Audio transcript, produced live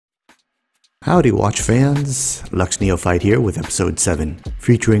Howdy watch fans, Lux Neophyte here with episode 7,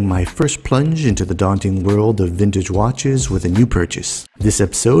 featuring my first plunge into the daunting world of vintage watches with a new purchase. This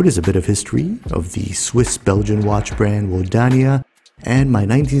episode is a bit of history of the Swiss-Belgian watch brand Rodania and my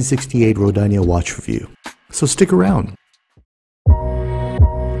 1968 Rodania watch review. So stick around.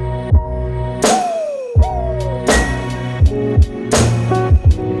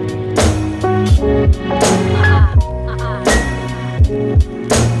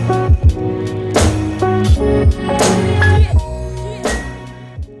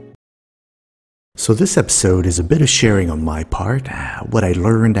 So this episode is a bit of sharing on my part, what I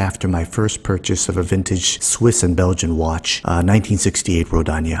learned after my first purchase of a vintage Swiss and Belgian watch, 1968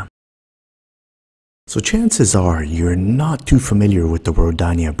 Rodania. So chances are you're not too familiar with the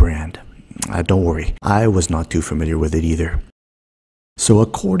Rodania brand. Don't worry, I was not too familiar with it either. So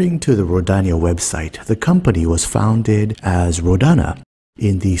according to the Rodania website, the company was founded as Rodania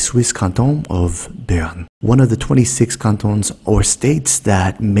in the Swiss canton of Bern, one of the 26 cantons or states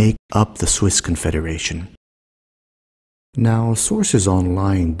that make up the Swiss Confederation. Now, sources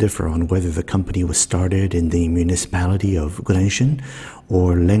online differ on whether the company was started in the municipality of Grenchen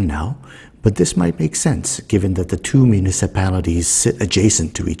or Lengnau, but this might make sense given that the two municipalities sit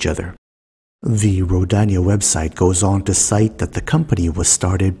adjacent to each other. The Rodania website goes on to cite that the company was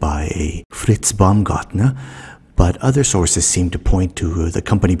started by a Fritz Baumgartner, but other sources seem to point to the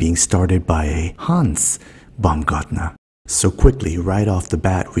company being started by a Hans Baumgartner. So quickly, right off the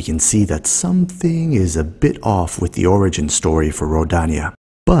bat, we can see that something is a bit off with the origin story for Rodania.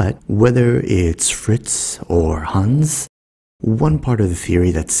 But whether it's Fritz or Hans, one part of the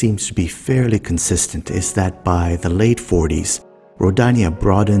theory that seems to be fairly consistent is that by the late 40s, Rodania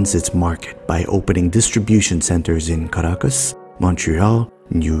broadens its market by opening distribution centers in Caracas, Montreal,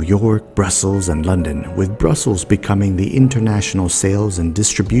 New York, Brussels, and London, with Brussels becoming the international sales and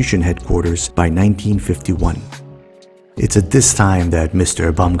distribution headquarters by 1951. It's at this time that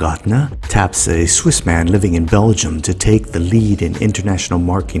Mr. Baumgartner taps a Swiss man living in Belgium to take the lead in international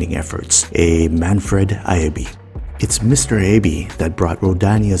marketing efforts, a Manfred Aeby. It's Mr. Aeby that brought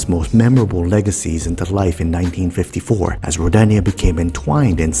Rodania's most memorable legacies into life in 1954 as Rodania became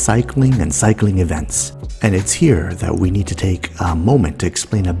entwined in cycling and cycling events. And it's here that we need to take a moment to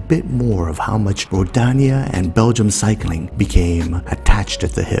explain a bit more of how much Rodania and Belgium cycling became attached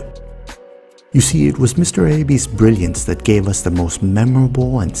at the hip. You see, it was Mr. Aby's brilliance that gave us the most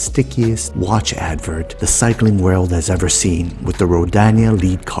memorable and stickiest watch advert the cycling world has ever seen with the Rodania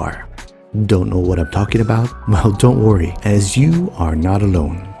lead car. Don't know what I'm talking about? Well, don't worry, as you are not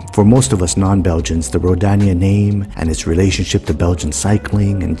alone. For most of us non-Belgians, the Rodania name and its relationship to Belgian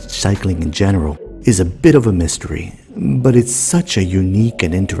cycling and cycling in general is a bit of a mystery, but it's such a unique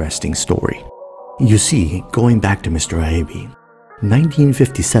and interesting story. You see, going back to Mr. Aeby,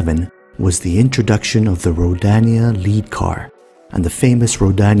 1957 was the introduction of the Rodania lead car and the famous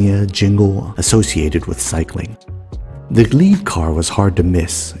Rodania jingle associated with cycling. The lead car was hard to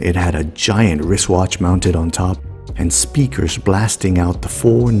miss. It had a giant wristwatch mounted on top and speakers blasting out the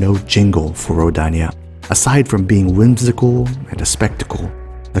 4-note jingle for Rodania. Aside from being whimsical and a spectacle,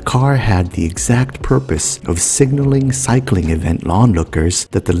 the car had the exact purpose of signaling cycling event onlookers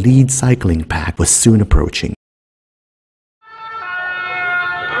that the lead cycling pack was soon approaching.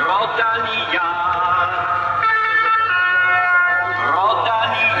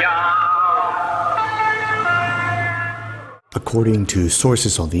 According to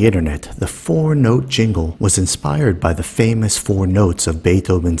sources on the internet, the 4-note jingle was inspired by the famous 4 notes of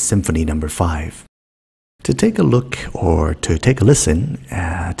Beethoven's Symphony No. 5. To take a look or to take a listen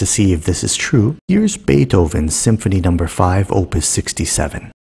to see if this is true, here's Beethoven's Symphony No. 5, Opus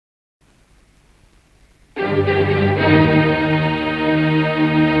 67.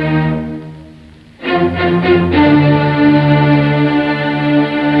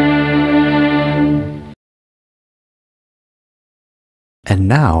 And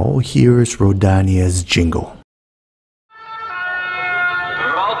now, here's Rodania's jingle.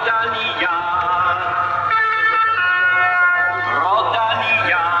 Rodania,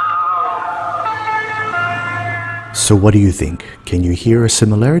 Rodania. So what do you think? Can you hear a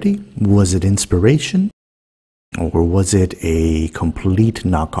similarity? Was it inspiration? Or was it a complete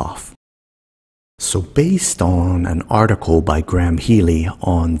knockoff? So based on an article by Graham Healy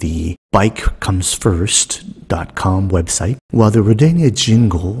on the BikeComesFirst.com website, while the Rodania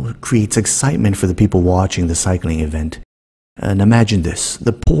jingle creates excitement for the people watching the cycling event, and imagine this,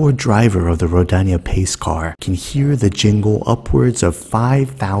 the poor driver of the Rodania pace car can hear the jingle upwards of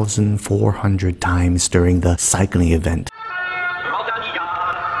 5,400 times during the cycling event.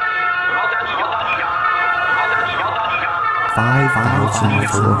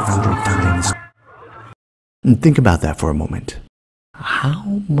 5,400 times. And think about that for a moment.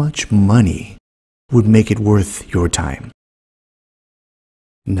 How much money would make it worth your time?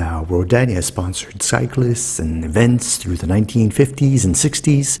 Now, Rodania sponsored cyclists and events through the 1950s and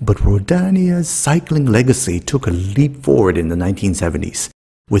 60s, but Rodania's cycling legacy took a leap forward in the 1970s,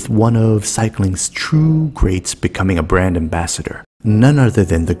 with one of cycling's true greats becoming a brand ambassador, none other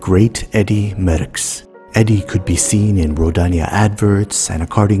than the great Eddy Merckx. Eddy could be seen in Rodania adverts, and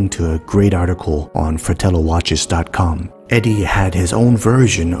according to a great article on fratellowatches.com, Eddy had his own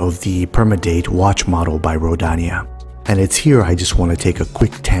version of the permadate watch model by Rodania. And it's here I just want to take a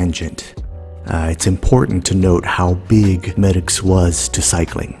quick tangent. It's important to note how big Merckx was to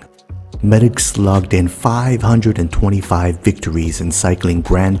cycling. Merckx logged in 525 victories in cycling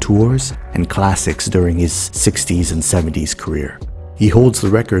Grand Tours and Classics during his 60s and 70s career. He holds the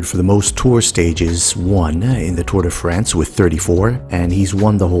record for the most tour stages won in the Tour de France with 34, and he's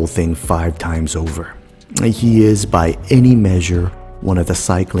won the whole thing 5 times over. He is, by any measure, one of the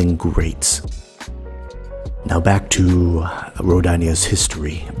cycling greats. Now back to Rodania's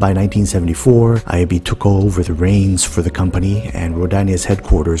history. By 1974, IAB took over the reins for the company, and Rodania's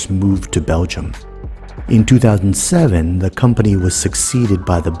headquarters moved to Belgium. In 2007, the company was succeeded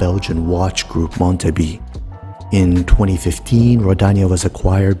by the Belgian watch group Montebi. In 2015, Rodania was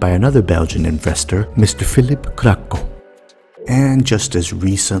acquired by another Belgian investor, Mr. Philippe Kracko. And just as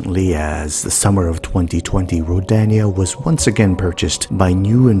recently as the summer of 2020, Rodania was once again purchased by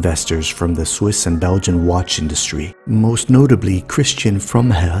new investors from the Swiss and Belgian watch industry, most notably Christian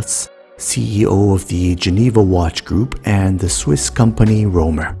Fromherz, CEO of the Geneva Watch Group, and the Swiss company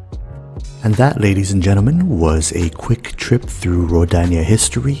Romer. And that, ladies and gentlemen, was a quick trip through Rodania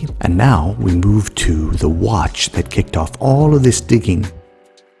history, and now we move to the watch that kicked off all of this digging.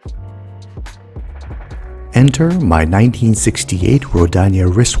 Enter my 1968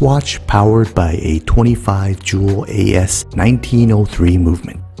 Rodania wristwatch powered by a 25-jewel AS 1903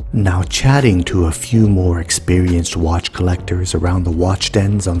 movement. Now, chatting to a few more experienced watch collectors around the watch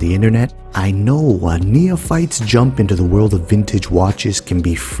dens on the internet, I know a neophyte's jump into the world of vintage watches can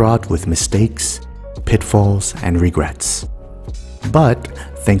be fraught with mistakes, pitfalls, and regrets. But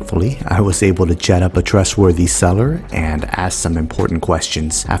thankfully, I was able to chat up a trustworthy seller and ask some important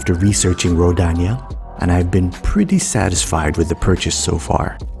questions after researching Rodania, and I've been pretty satisfied with the purchase so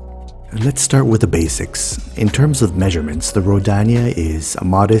far. Let's start with the basics. In terms of measurements, the Rodania is a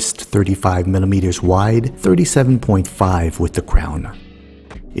modest 35mm wide, 37.5 with the crown.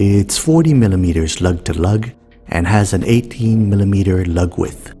 It's 40mm lug to lug and has an 18mm lug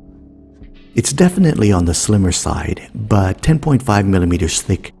width. It's definitely on the slimmer side, but 10.5mm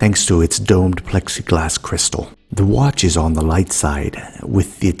thick thanks to its domed plexiglass crystal. The watch is on the light side.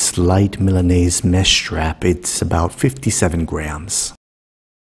 With its light Milanese mesh strap, it's about 57 grams.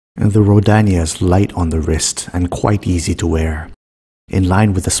 And the Rodania is light on the wrist and quite easy to wear. In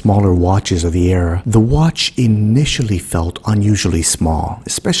line with the smaller watches of the era, the watch initially felt unusually small,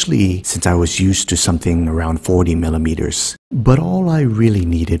 especially since I was used to something around 40mm. But all I really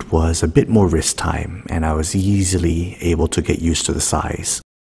needed was a bit more wrist time, and I was easily able to get used to the size.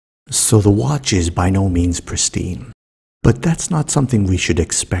 So the watch is by no means pristine. But that's not something we should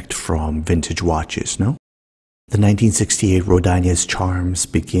expect from vintage watches, no? The 1968 Rodania's charms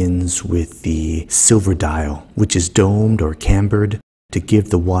begins with the silver dial, which is domed or cambered to give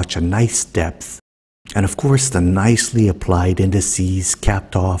the watch a nice depth, and of course the nicely applied indices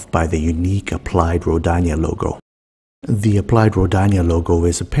capped off by the unique Applied Rodania logo. The Applied Rodania logo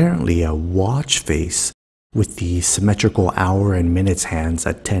is apparently a watch face with the symmetrical hour and minutes hands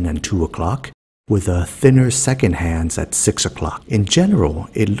at 10 and 2 o'clock, with a thinner second hands at 6 o'clock. In general,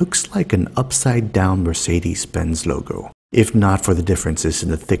 it looks like an upside-down Mercedes-Benz logo, if not for the differences in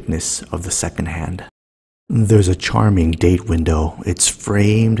the thickness of the second hand. There's a charming date window. It's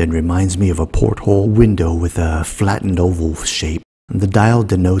framed and reminds me of a porthole window with a flattened oval shape. The dial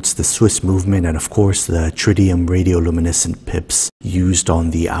denotes the Swiss movement and of course the tritium radioluminescent pips used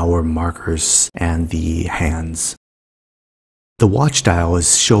on the hour markers and the hands. The watch dial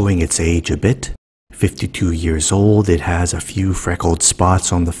is showing its age a bit. 52 years old, it has a few freckled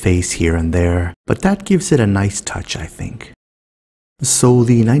spots on the face here and there, but that gives it a nice touch, I think. So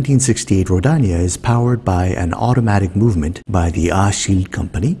the 1968 Rodania is powered by an automatic movement by the A.Schild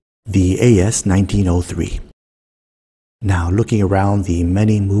company, the AS 1903. Now, looking around the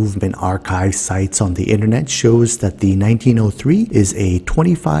many movement archive sites on the internet shows that the 1903 is a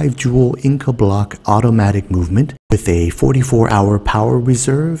 25-jewel Inca block automatic movement with a 44-hour power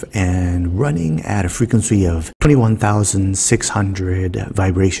reserve and running at a frequency of 21,600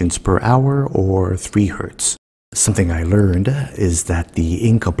 vibrations per hour or 3 Hz. Something I learned is that the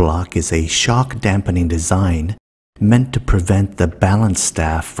Inca block is a shock dampening design meant to prevent the balance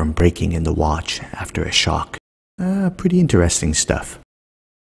staff from breaking in the watch after a shock. Pretty interesting stuff.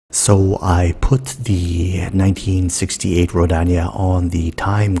 So I put the 1968 Rodania on the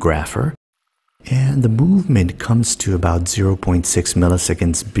time grapher, and the movement comes to about 0.6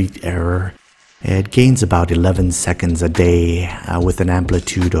 milliseconds beat error. It gains about 11 seconds a day with an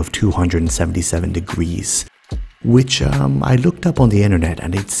amplitude of 277 degrees, which I looked up on the internet,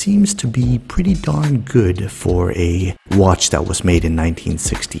 and it seems to be pretty darn good for a watch that was made in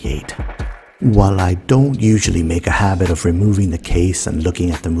 1968. While I don't usually make a habit of removing the case and looking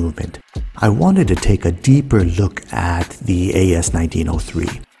at the movement, I wanted to take a deeper look at the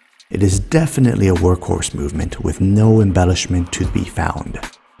AS1903. It is definitely a workhorse movement with no embellishment to be found.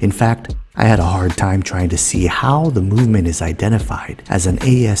 In fact, I had a hard time trying to see how the movement is identified as an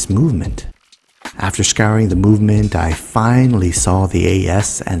AS movement. After scouring the movement, I finally saw the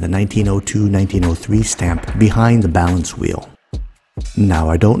AS and the 1902-1903 stamp behind the balance wheel. Now,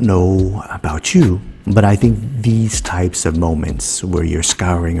 I don't know about you, but I think these types of moments where you're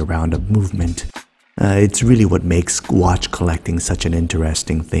scouring around a movement, it's really what makes watch collecting such an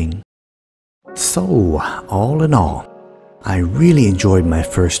interesting thing. So, all in all, I really enjoyed my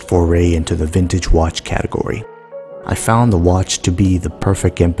first foray into the vintage watch category. I found the watch to be the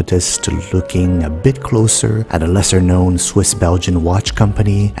perfect impetus to looking a bit closer at a lesser-known Swiss-Belgian watch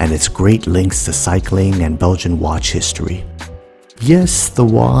company and its great links to cycling and Belgian watch history. Yes, the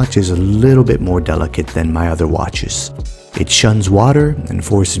watch is a little bit more delicate than my other watches. It shuns water and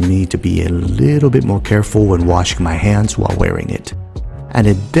forces me to be a little bit more careful when washing my hands while wearing it. And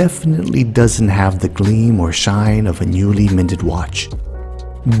it definitely doesn't have the gleam or shine of a newly minted watch.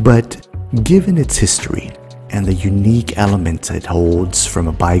 But given its history and the unique elements it holds from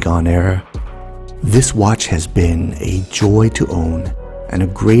a bygone era, this watch has been a joy to own and a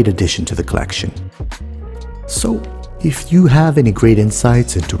great addition to the collection. So, if you have any great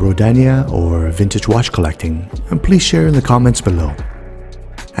insights into Rodania or vintage watch collecting, please share in the comments below.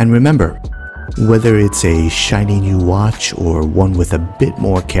 And remember, whether it's a shiny new watch or one with a bit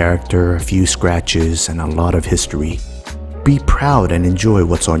more character, a few scratches, and a lot of history, be proud and enjoy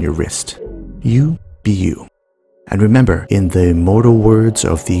what's on your wrist. You be you. And remember, in the immortal words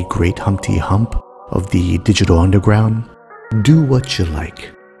of the great Humpty Hump of the digital underground, do what you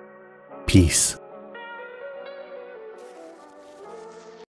like. Peace.